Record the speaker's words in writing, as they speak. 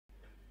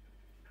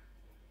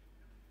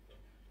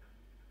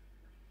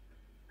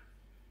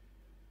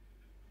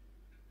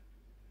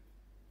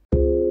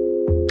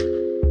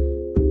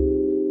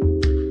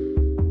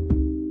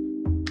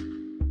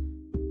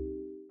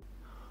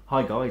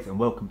Hi guys, and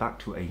welcome back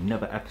to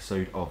another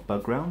episode of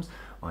Bug Realms.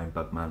 I'm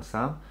Bugman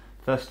Sam.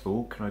 First of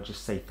all, can I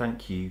just say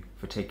thank you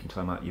for taking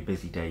time out of your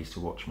busy days to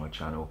watch my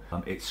channel.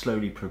 It's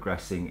slowly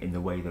progressing in the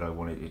way that I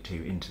wanted it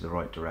to, into the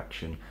right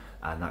direction,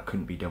 and that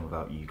couldn't be done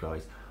without you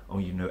guys. I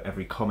want you to know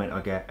every comment I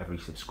get, every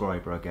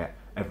subscriber I get,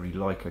 every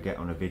like I get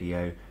on a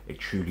video, it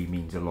truly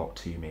means a lot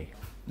to me.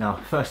 Now,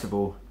 first of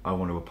all, I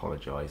want to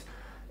apologise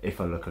if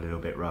I look a little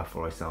bit rough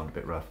or I sound a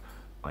bit rough.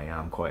 I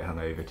am quite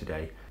hungover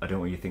today. I don't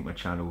want you to think my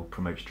channel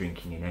promotes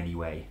drinking in any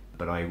way,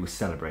 but I was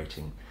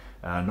celebrating.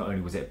 Not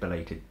only was it a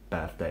belated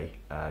birthday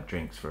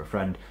drinks for a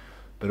friend,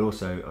 but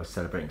also I was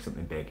celebrating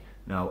something big.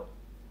 Now,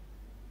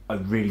 I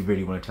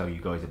really want to tell you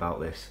guys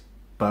about this,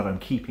 but I'm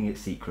keeping it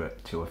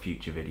secret to a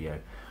future video.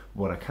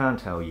 What I can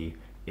tell you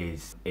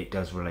is it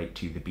does relate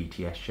to the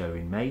BTS show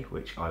in May,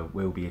 which I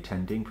will be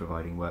attending,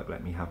 providing work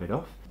let me have it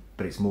off.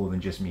 But it's more than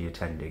just me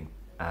attending.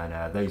 And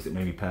those that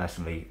know me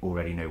personally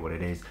already know what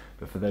it is,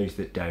 but for those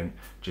that don't,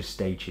 just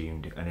stay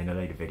tuned, and in a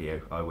later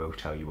video I will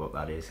tell you what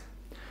that is.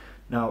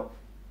 Now,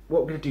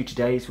 what we're going to do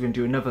today is we're going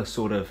to do another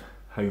sort of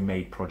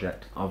homemade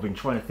project. I've been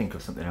trying to think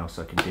of something else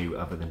I can do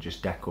other than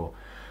just decor,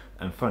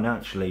 and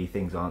financially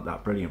things aren't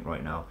that brilliant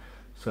right now.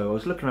 So I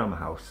was looking around my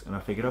house and I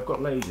figured I've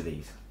got loads of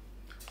these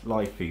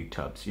live food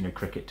tubs, you know,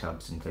 cricket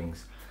tubs and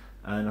things,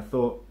 and I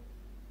thought,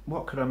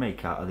 what could I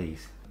make out of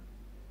these?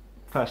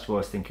 First of all, I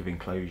was thinking of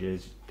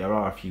enclosures. There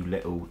are a few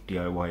little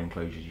DIY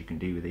enclosures you can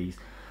do with these,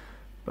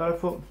 but I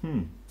thought,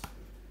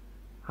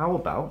 how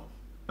about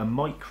a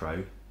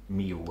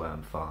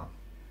micro-mealworm farm?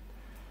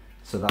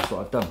 So that's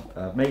what I've done.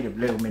 I've made a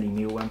little mini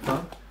mealworm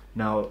farm.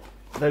 Now,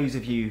 those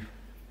of you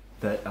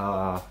that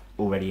are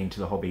already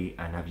into the hobby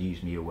and have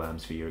used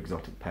mealworms for your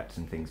exotic pets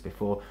and things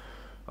before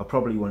are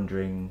probably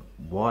wondering,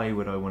 why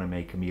would I want to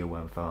make a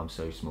mealworm farm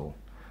so small?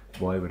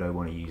 Why would I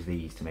want to use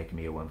these to make a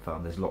mealworm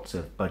farm? There's lots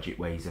of budget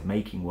ways of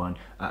making one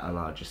at a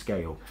larger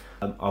scale.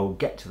 I'll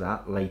get to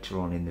that later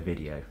on in the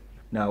video.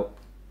 Now,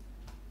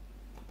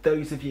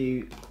 those of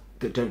you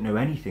that don't know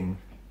anything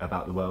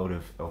about the world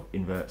of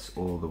inverts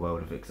or the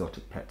world of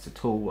exotic pets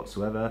at all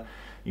whatsoever,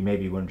 you may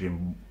be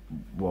wondering,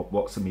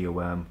 what's a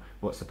mealworm?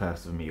 What's the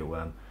purpose of a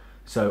mealworm?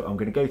 So I'm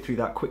going to go through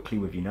that quickly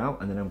with you now,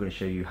 and then I'm going to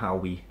show you how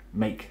we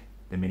make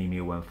the mini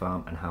mealworm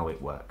farm and how it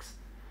works.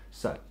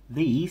 So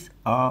these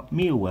are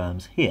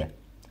mealworms here.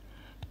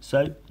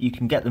 So you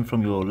can get them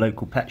from your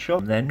local pet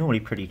shop. They're normally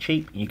pretty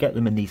cheap. You get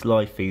them in these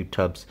live food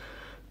tubs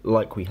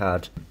like we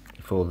had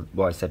for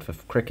what I said for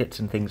crickets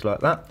and things like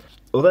that.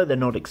 Although they're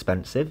not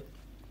expensive,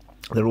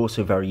 they're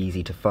also very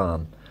easy to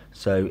farm.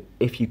 So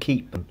if you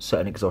keep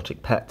certain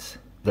exotic pets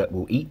that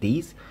will eat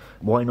these,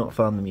 why not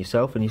farm them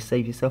yourself, and you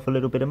save yourself a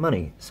little bit of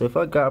money. So if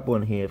I grab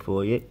one here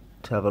for you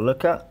to have a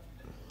look at.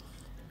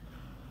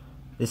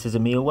 This is a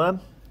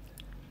mealworm.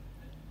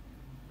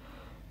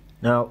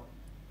 Now,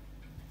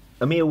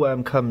 a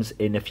mealworm comes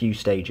in a few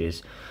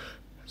stages.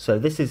 So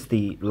this is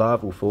the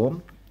larval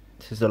form.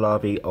 This is the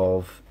larvae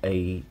of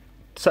a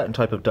certain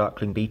type of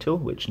darkling beetle,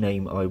 which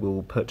name I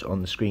will put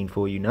on the screen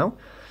for you now.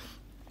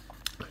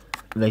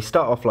 And they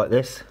start off like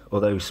this,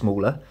 although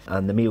smaller,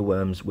 and the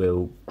mealworms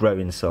will grow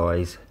in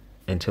size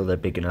until they're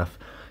big enough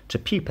to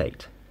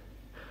pupate.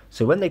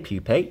 So when they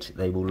pupate,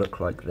 they will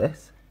look like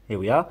this. Here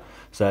we are.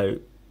 So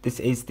this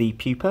is the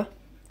pupa.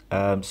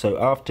 So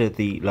after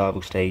the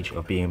larval stage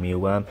of being a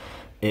mealworm,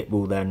 it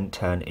will then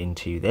turn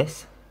into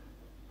this.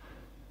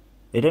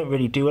 They don't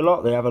really do a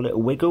lot. They have a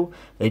little wiggle.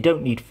 They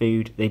don't need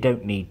food. They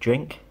don't need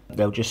drink.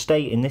 They'll just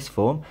stay in this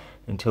form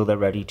until they're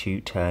ready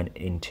to turn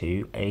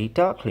into a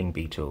darkling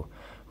beetle,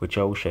 which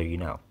I will show you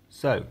now.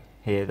 So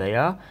here they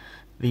are.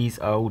 These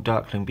are all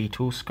darkling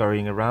beetles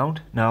scurrying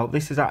around. Now,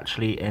 this is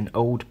actually an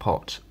old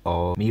pot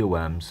of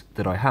mealworms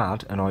that I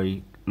had and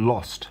I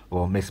lost,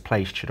 or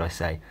misplaced should I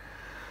say.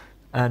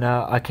 And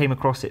I came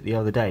across it the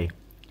other day,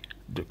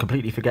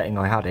 completely forgetting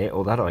I had it,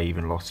 or that I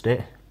even lost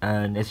it.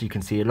 And as you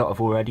can see, a lot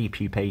have already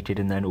pupated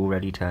and then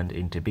already turned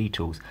into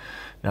beetles.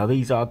 Now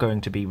these are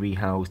going to be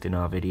rehoused in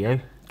our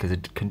video, because the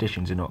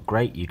conditions are not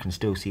great. You can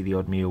still see the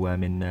odd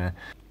mealworm in there,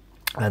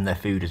 and their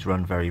food has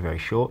run very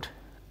short.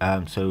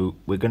 So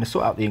we're going to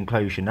sort out the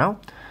enclosure now,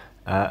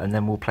 and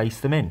then we'll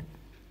place them in.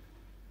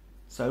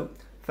 So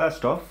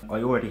first off,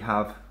 I already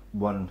have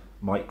one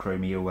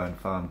micro-mealworm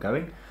farm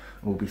going, and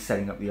we'll be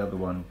setting up the other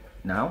one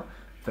now,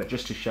 but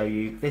just to show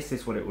you, this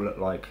is what it will look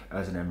like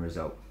as an end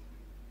result.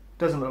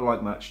 Doesn't look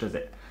like much, does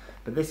it?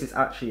 But this is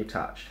actually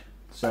attached,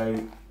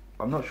 so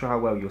I'm not sure how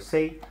well you'll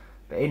see,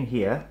 but in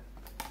here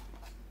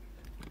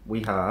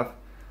we have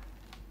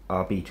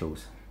our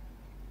beetles.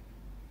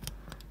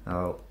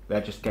 Now they're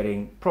just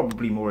getting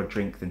probably more a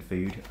drink than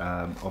food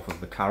off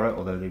of the carrot,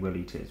 although they will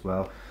eat it as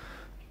well,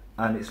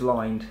 and it's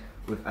lined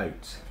with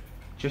oats,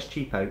 just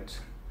cheap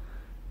oats.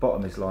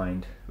 Bottom is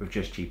lined with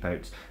just cheap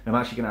oats. And I'm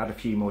actually going to add a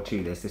few more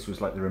to this. This was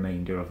like the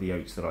remainder of the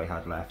oats that I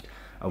had left.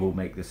 I will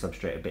make the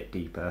substrate a bit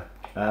deeper.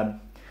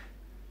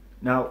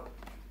 Now,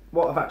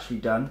 what I've actually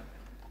done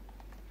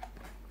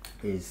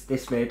is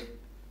this lid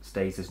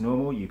stays as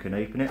normal. You can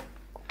open it.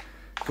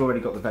 It's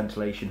already got the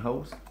ventilation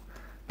holes,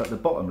 but the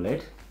bottom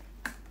lid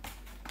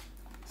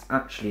is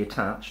actually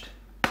attached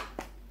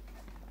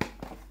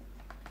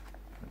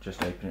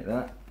just open it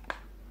there.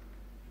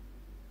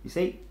 You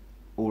see,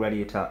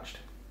 already attached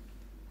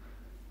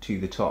to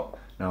the top.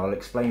 Now I'll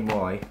explain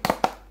why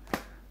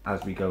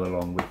as we go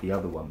along with the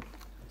other one.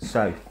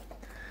 So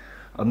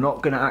I'm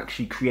not going to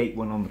actually create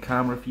one on the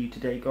camera for you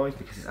today, guys,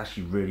 because it's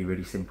actually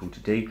really simple to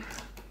do,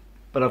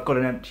 but I've got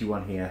an empty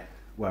one here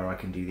where I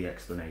can do the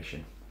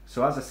explanation.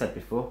 So as I said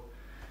before,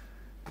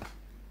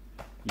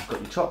 you've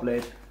got your top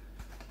lid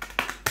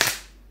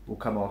will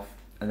come off,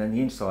 and then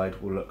the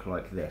inside will look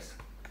like this.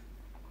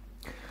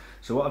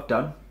 So what I've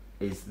done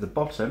is the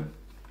bottom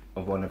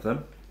of one of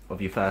them,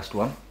 of your first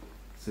one,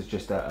 this is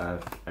just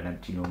an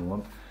empty normal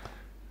one,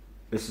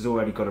 this has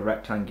already got a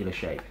rectangular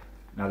shape.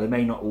 Now they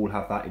may not all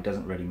have that, it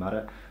doesn't really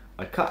matter.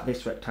 I cut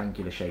this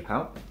rectangular shape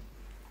out,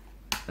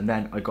 and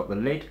then I got the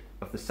lid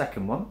of the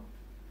second one,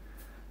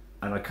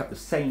 and I cut the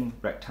same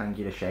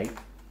rectangular shape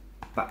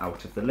but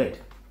out of the lid.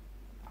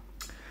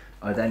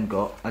 I then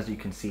got, as you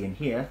can see in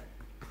here,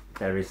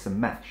 there is some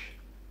mesh.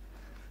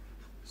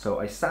 So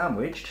I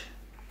sandwiched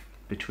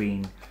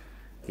between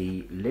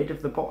the lid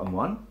of the bottom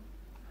one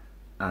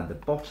and the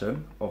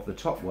bottom of the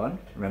top one.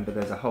 Remember,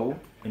 there's a hole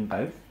in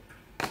both.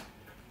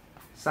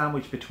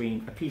 Sandwiched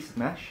between a piece of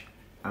mesh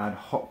and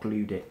hot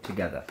glued it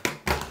together.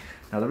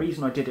 Now the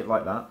reason I did it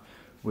like that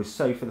was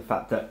so for the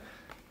fact that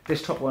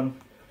this top one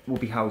will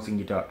be housing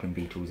your darkling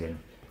beetles in,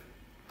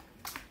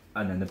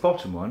 and then the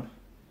bottom one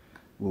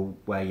will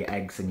where your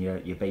eggs and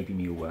your baby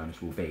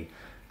mealworms will be.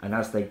 And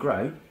as they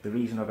grow, the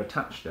reason I've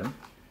attached them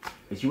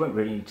is you won't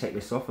really need to take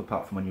this off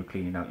apart from when you're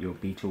cleaning out your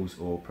beetles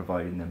or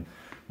providing them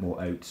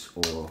more oats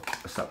or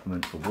a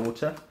supplement for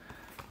water.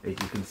 Is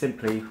you can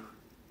simply,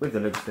 with the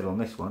lid still on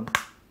this one,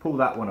 pull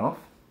that one off.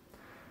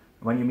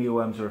 When your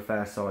mealworms are a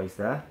fair size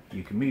there,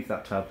 you can move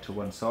that tub to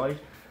one side,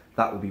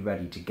 that will be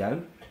ready to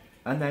go,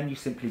 and then you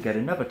simply get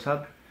another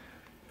tub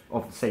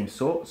of the same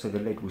sort, so the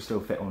lid will still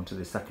fit onto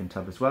the second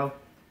tub as well,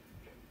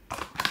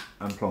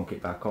 and plonk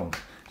it back on.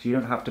 So you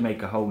don't have to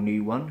make a whole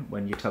new one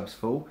when your tub's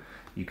full.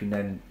 You can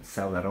then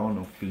sell that on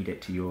or feed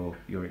it to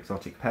your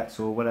exotic pets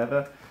or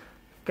whatever.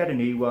 Get a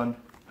new one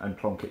and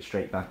plonk it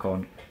straight back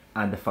on,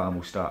 and the farm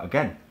will start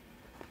again.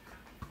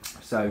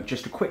 So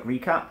just a quick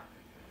recap.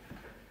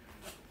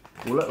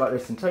 Will look like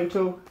this in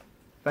total.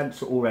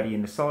 Vents are already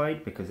in the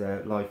side because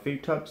they're live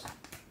food tubs.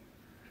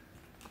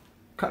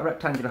 Cut a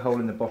rectangular hole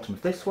in the bottom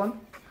of this one.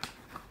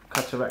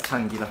 Cut a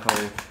rectangular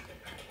hole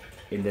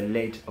in the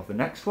lid of the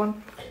next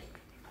one.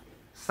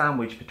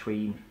 Sandwich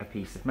between a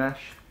piece of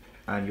mesh,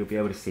 and you'll be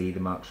able to see the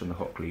marks on the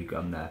hot glue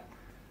gun there.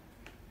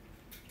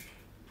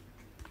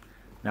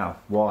 Now,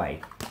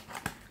 why?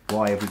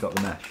 Why have we got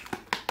the mesh?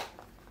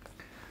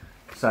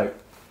 So,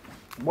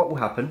 what will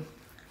happen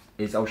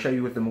is, I'll show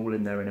you with them all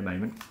in there in a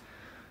moment.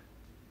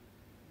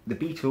 The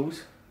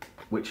beetles,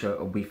 which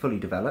will be fully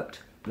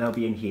developed, they'll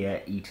be in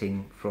here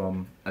eating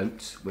from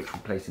oats, which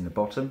we'll place in the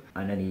bottom,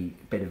 and any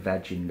bit of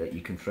veg in that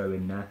you can throw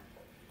in there.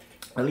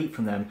 They'll eat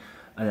from them,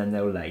 and then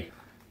they'll lay.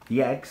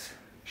 The eggs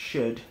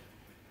should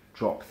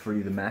drop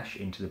through the mesh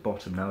into the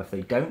bottom. Now if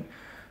they don't,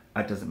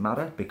 that doesn't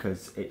matter,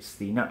 because it's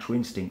the natural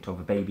instinct of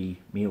a baby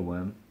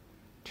mealworm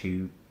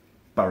to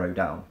burrow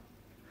down.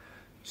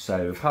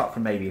 So apart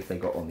from maybe if they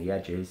got on the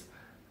edges,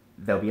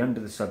 they'll be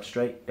under the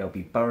substrate, they'll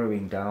be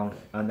burrowing down,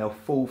 and they'll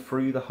fall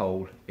through the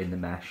hole in the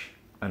mesh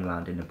and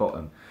land in the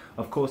bottom.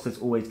 Of course, there's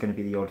always going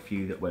to be the odd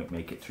few that won't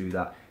make it through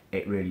that.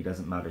 It really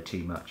doesn't matter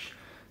too much.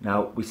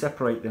 Now, we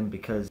separate them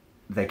because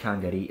they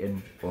can get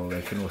eaten, or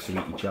they can also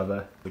eat each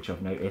other, which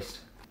I've noticed.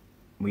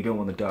 We don't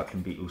want the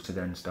darkling beetles to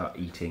then start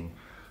eating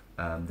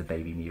the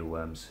baby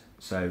mealworms.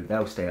 So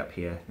they'll stay up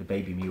here. The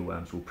baby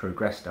mealworms will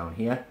progress down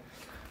here.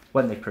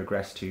 When they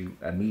progress to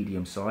a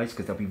medium size,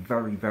 because they'll be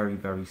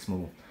very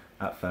small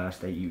at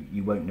first,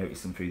 you won't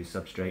notice them through the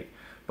substrate.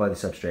 By the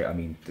substrate, I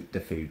mean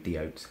the food, the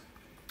oats.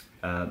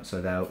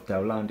 So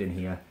they'll land in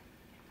here.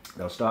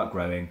 They'll start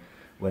growing.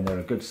 When they're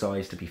a good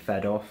size to be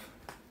fed off,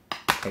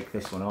 take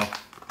this one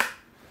off.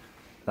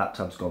 That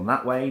tub's gone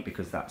that way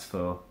because that's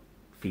for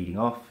feeding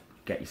off.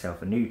 Get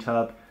yourself a new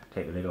tub,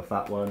 take the lid off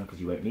that one because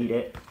you won't need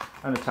it,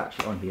 and attach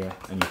it on here,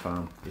 and your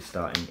farm is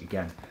starting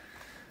again.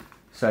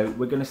 So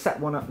we're going to set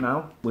one up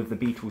now with the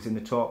beetles in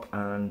the top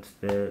and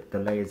the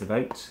layers of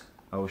oats.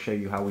 I will show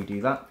you how we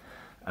do that,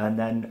 and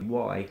then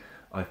why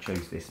I've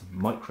chose this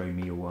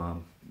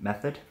micro-mealworm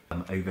method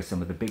over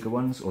some of the bigger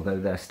ones, although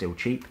they're still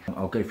cheap.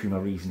 I'll go through my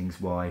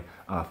reasonings why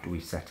after we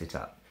set it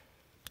up.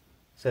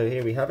 So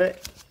here we have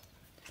it.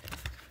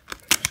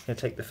 I'm going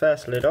to take the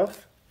first lid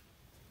off,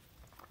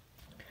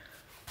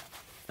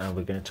 and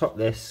we're going to top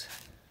this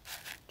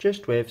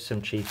just with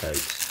some cheap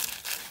oats.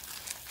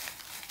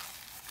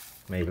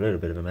 Made a little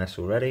bit of a mess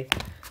already.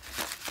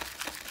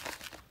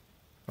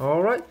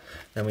 Alright,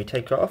 then we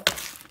take it off.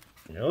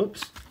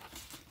 Oops.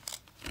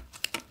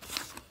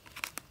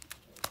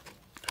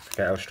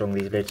 Forget how strong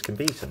these lids can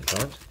be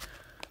sometimes.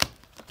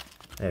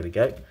 There we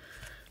go.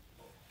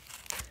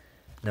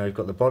 Now we've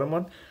got the bottom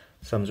one.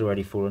 Some's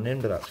already fallen in,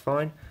 but that's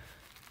fine.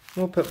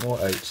 We'll put more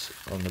oats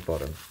on the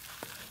bottom.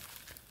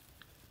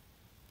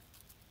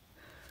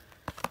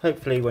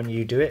 Hopefully when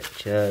you do it,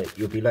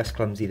 you'll be less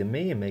clumsy than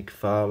me and make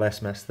far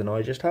less mess than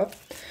I just have.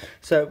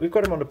 So we've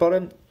got them on the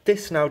bottom.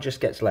 This now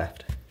just gets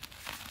left.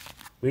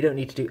 We don't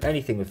need to do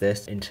anything with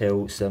this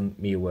until some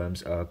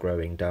mealworms are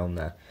growing down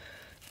there.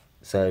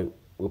 So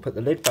we'll put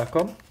the lid back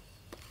on.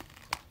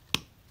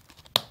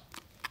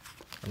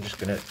 I'm just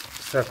going to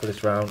circle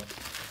this round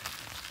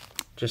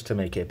just to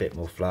make it a bit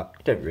more flat.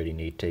 You don't really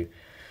need to.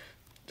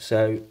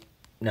 So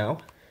now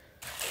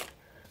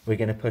we're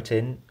going to put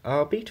in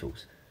our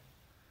beetles.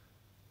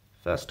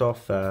 First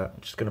off, I'm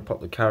just going to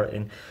pop the carrot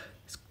in.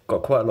 It's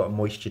got quite a lot of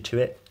moisture to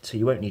it, so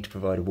you won't need to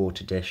provide a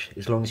water dish.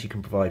 As long as you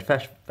can provide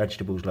fresh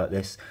vegetables like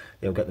this,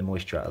 they'll get the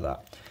moisture out of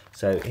that.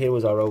 So here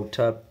was our old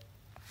tub.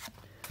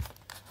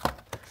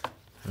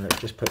 And let's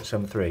just put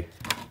some through.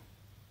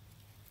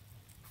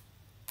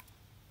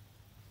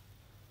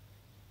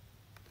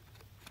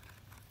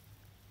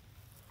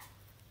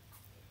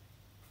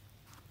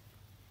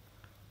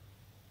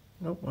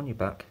 Nope, on your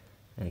back.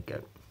 There you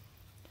go.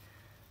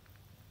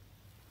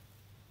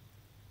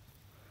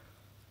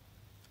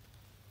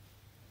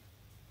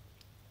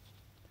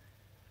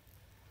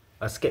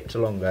 I skipped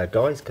along there,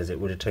 guys, because it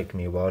would have taken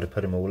me a while to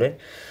put them all in.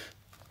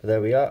 But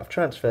there we are. I've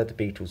transferred the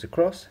beetles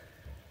across.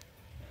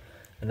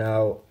 And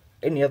now,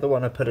 in the other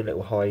one, I put a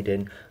little hide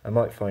in. I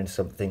might find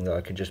something that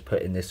I can just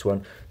put in this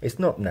one. It's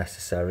not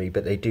necessary,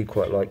 but they do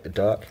quite like the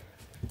dark.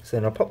 So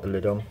then I'll pop the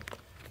lid on.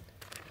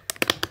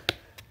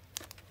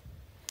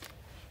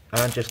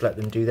 And just let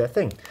them do their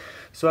thing.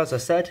 So as I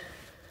said,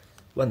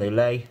 when they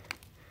lay,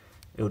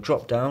 it'll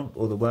drop down,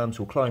 or the worms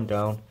will climb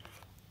down,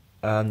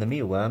 and the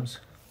mealworms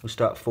will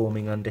start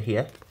forming under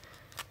here,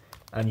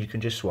 and you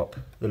can just swap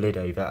the lid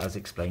over as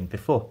explained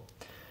before.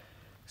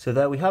 So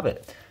there we have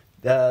it.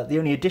 The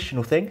only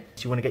additional thing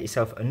is you want to get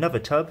yourself another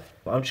tub.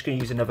 I'm just going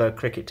to use another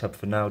cricket tub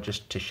for now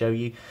just to show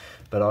you,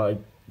 but I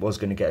was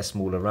going to get a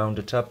smaller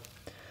rounder tub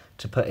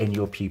to put in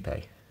your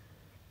pupae.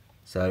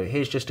 So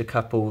here's just a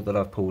couple that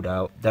I've pulled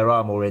out. There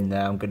are more in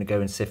there. I'm going to go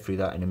and sift through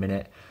that in a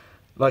minute.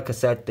 Like I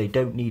said, they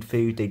don't need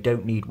food, they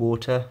don't need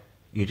water.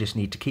 You just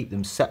need to keep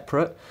them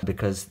separate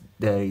because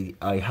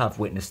I have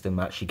witnessed them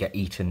actually get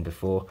eaten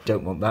before.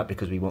 Don't want that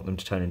because we want them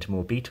to turn into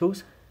more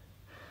beetles.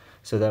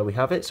 So there we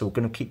have it. So we're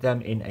going to keep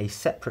them in a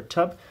separate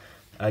tub.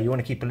 You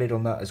want to keep a lid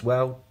on that as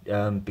well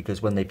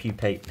because when they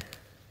pupate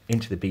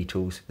into the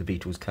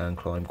beetles can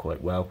climb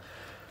quite well.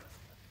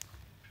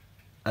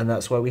 And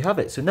that's why we have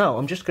it. So now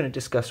I'm just going to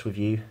discuss with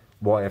you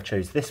why I've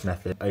chose this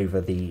method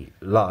over the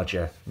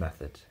larger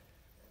method.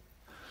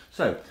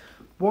 So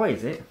why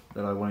is it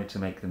that I wanted to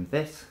make them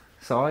this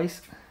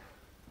size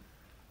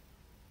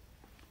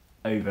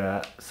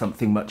over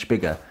something much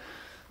bigger?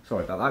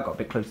 Sorry about that, I got a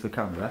bit close to the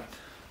camera.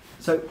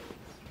 So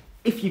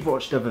if you've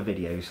watched other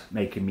videos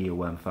making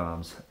mealworm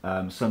farms,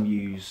 some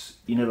use,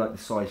 you know, like the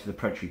size of the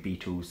predatory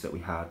beetles that we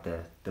had,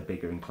 the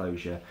bigger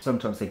enclosure.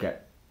 Sometimes they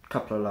get a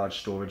couple of large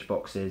storage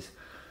boxes,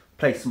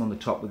 place them on the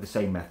top with the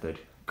same method,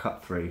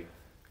 cut through,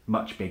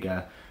 much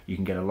bigger, you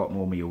can get a lot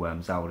more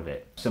mealworms out of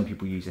it. Some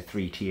people use a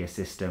 3-tier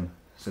system,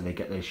 so they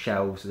get those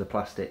shelves of the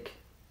plastic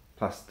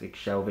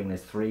shelving,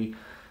 there's 3,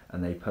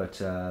 and they put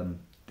the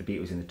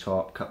beetles in the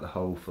top, cut the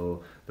hole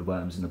for the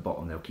worms in the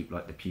bottom, they'll keep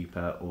like the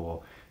pupa,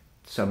 or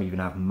some even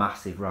have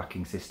massive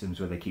racking systems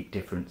where they keep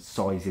different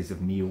sizes of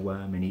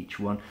mealworm in each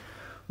one.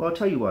 Well, I'll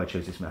tell you why I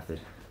chose this method.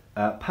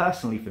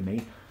 Personally for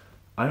me,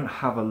 I don't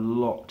have a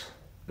lot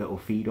that will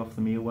feed off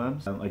the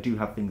mealworms. I do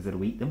have things that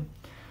will eat them,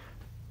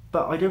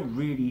 but I don't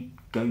really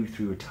go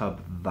through a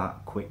tub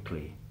that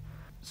quickly.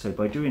 So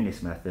by doing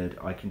this method,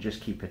 I can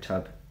just keep a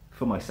tub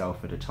for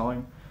myself at a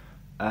time,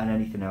 and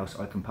anything else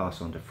I can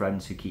pass on to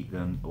friends who keep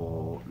them,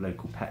 or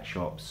local pet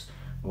shops,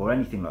 or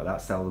anything like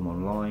that, sell them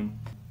online,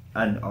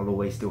 and I'll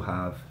always still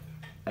have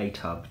a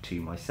tub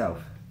to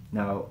myself.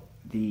 Now,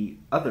 the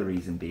other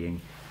reason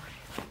being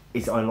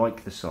is I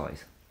like the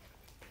size.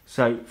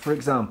 So, for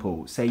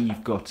example, say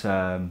you've got,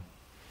 I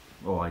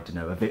don't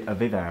know, a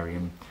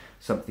vivarium,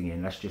 something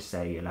in, let's just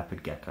say a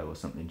leopard gecko or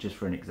something, just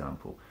for an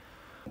example.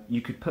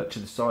 You could put to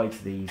the sides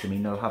of these, I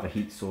mean, they'll have a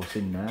heat source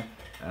in there,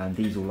 and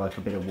these will like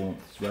a bit of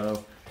warmth as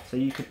well. So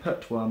you could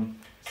put one,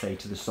 say,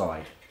 to the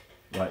side,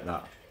 like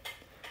that.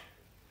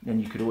 Then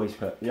you could always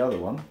put the other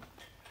one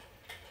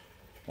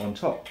on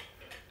top.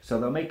 So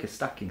they'll make a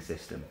stacking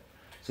system.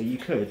 So you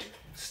could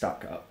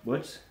stack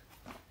upwards,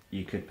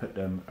 you could put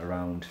them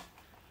around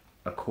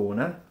a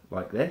corner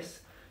like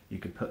this, you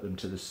could put them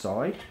to the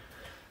side.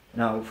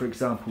 Now, for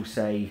example,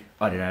 say,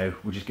 I don't know,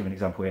 we'll just give an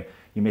example here,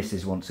 your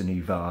missus wants a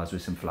new vase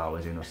with some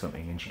flowers in or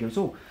something, and she goes,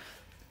 oh,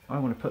 I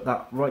want to put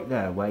that right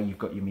there where you've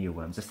got your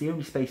mealworms. That's the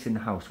only space in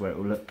the house where it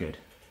will look good.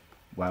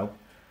 Well,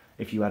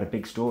 if you had a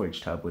big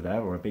storage tub with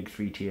there, or a big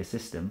 3-tier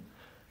system,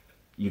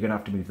 you're going to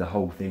have to move the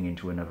whole thing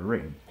into another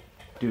room.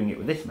 Doing it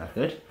with this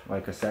method,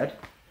 like I said,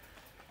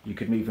 you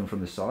could move them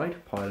from the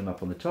side, pile them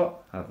up on the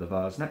top, have the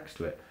vase next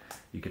to it.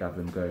 You could have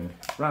them going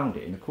round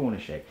it in a corner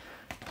shape.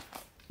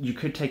 You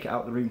could take it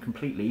out of the room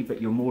completely,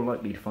 but you're more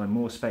likely to find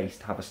more space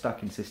to have a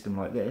stacking system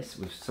like this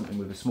with something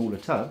with a smaller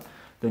tub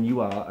than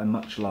you are a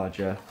much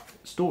larger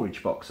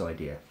storage box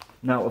idea.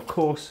 Now, of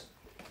course,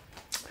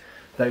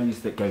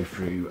 those that go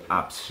through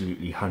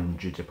absolutely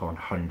hundreds upon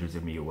hundreds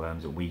of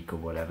mealworms a week or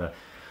whatever,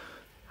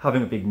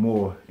 having a big,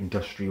 more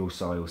industrial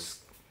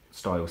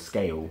style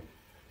scale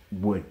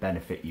would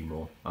benefit you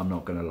more, I'm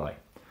not going to lie.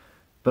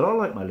 But I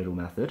like my little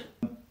method,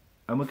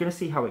 and we're going to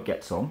see how it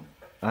gets on,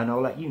 and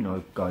I'll let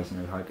you guys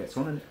know how it gets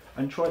on,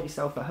 and try it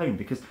yourself at home,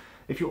 because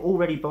if you're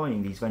already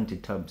buying these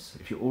vented tubs,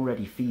 if you're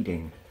already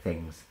feeding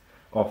things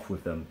off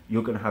with them,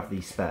 you're going to have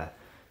these spare.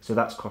 So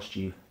that's cost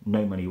you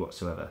no money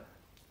whatsoever.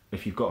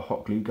 If you've got a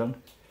hot glue gun,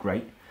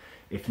 great.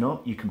 If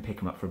not, you can pick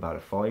them up for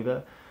about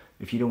 £5.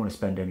 If you don't want to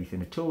spend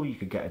anything at all, you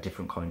could get a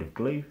different kind of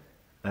glue.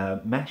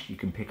 Mesh you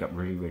can pick up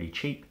really, really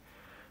cheap.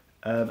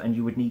 And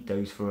you would need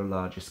those for a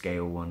larger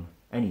scale one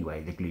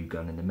anyway, the glue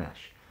gun and the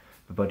mesh.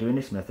 But by doing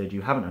this method,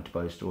 you haven't had to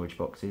buy the storage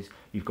boxes.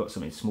 You've got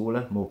something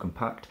smaller, more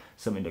compact,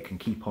 something that can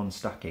keep on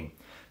stacking.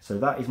 So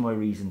that is my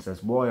reasons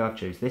as why I've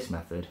chose this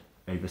method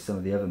over some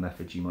of the other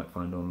methods you might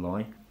find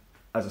online.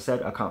 As I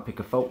said, I can't pick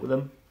a fault with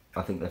them.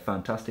 I think they're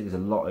fantastic. There's a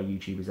lot of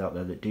YouTubers out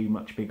there that do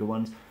much bigger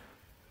ones.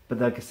 But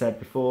like I said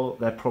before,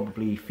 they're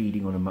probably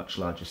feeding on a much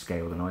larger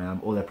scale than I am,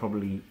 or they're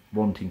probably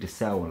wanting to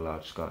sell on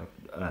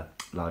a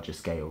larger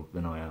scale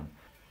than I am.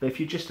 But if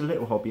you're just a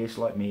little hobbyist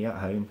like me at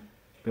home,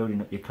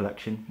 building up your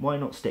collection, why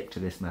not stick to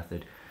this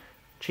method?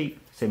 Cheap,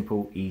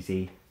 simple,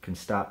 easy, can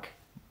stack,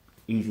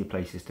 easier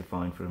places to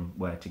find from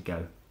where to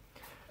go.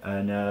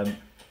 And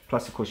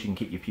plus, of course, you can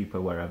keep your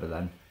pupa wherever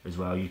then as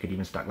well. You could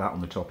even stack that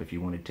on the top if you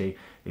wanted to,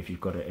 if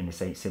you've got it in a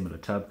similar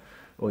tub,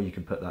 or you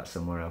can put that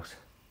somewhere else.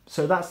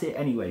 So that's it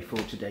anyway for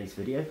today's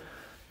video.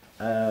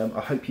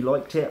 I hope you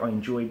liked it. I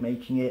enjoyed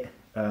making it.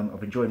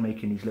 I've enjoyed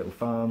making these little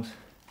farms,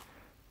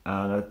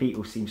 and the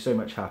beetles seem so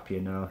much happier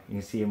now. You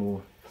can see them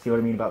all. See what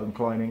I mean about them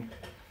climbing?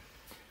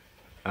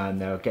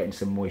 And they're getting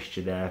some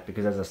moisture there,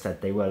 because as I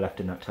said, they were left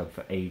in that tub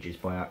for ages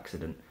by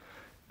accident,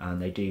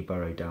 and they do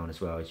burrow down as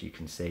well, as you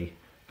can see,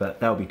 but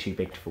they'll be too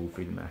big to fall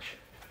through the mesh.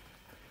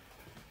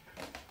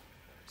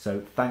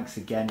 So thanks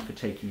again for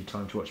taking your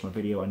time to watch my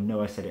video. I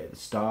know I said it at the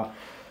start,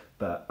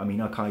 but I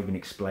mean, I can't even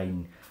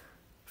explain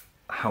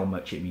how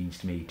much it means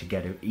to me to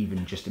get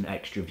even just an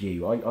extra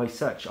view. I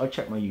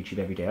check my YouTube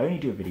every day. I only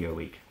do a video a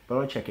week, but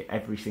I check it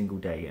every single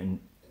day. And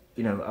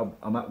you know,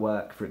 I'm at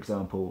work, for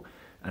example,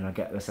 and I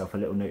get myself a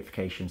little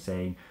notification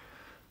saying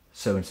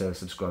so and so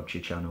subscribe to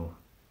your channel,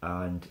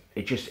 and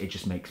it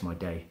just makes my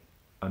day.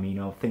 I mean,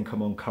 I think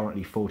I'm on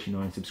currently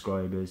 49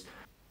 subscribers,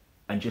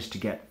 and just to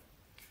get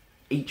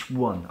each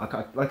one,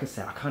 like I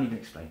said, I can't even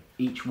explain.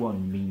 Each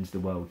one means the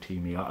world to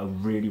me. I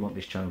really want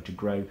this channel to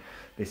grow.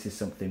 This is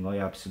something I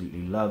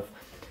absolutely love,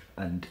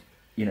 and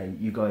you know,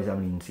 you guys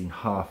haven't even seen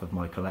half of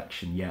my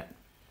collection yet.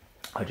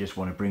 I just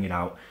want to bring it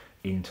out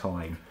in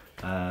time.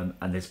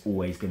 And there's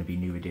always going to be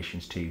new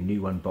additions too,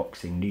 new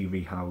unboxing, new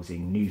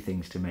rehousing, new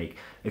things to make.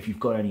 If you've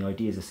got any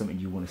ideas of something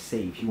you want to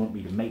see, if you want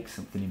me to make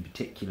something in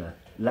particular,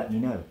 let me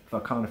know. If I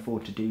can't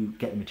afford to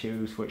get the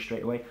materials for it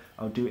straight away,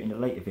 I'll do it in a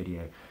later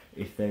video.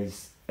 If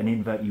there's an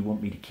invert you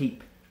want me to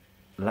keep,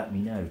 let me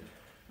know.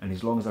 And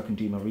as long as I can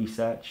do my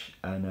research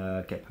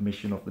and get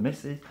permission off the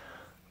missus,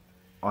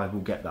 I will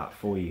get that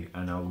for you,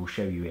 and I will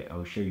show you it. I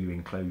will show you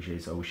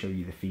enclosures, I will show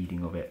you the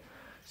feeding of it.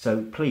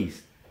 So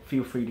please,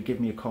 feel free to give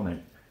me a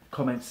comment.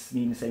 Comments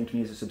mean the same to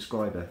me as a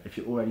subscriber. If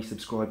you're already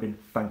subscribing,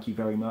 thank you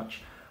very much.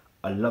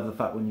 I love the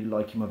fact when you're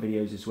liking my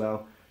videos as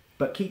well.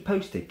 But keep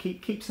posting,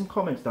 keep some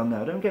comments down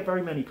there. I don't get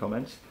very many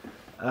comments.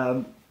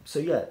 So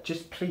yeah,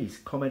 just please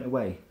comment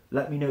away.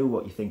 Let me know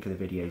what you think of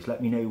the videos.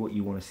 Let me know what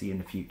you want to see in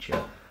the future.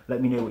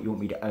 Let me know what you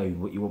want me to own,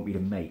 what you want me to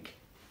make.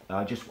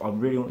 I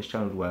really want this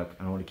channel to work,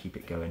 and I want to keep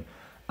it going.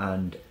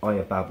 And I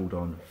have babbled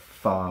on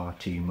far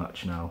too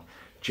much now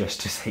just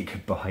to say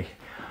goodbye.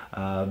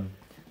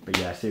 But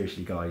yeah,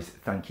 seriously guys,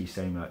 thank you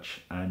so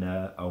much, and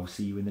I'll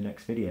see you in the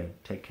next video.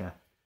 Take care.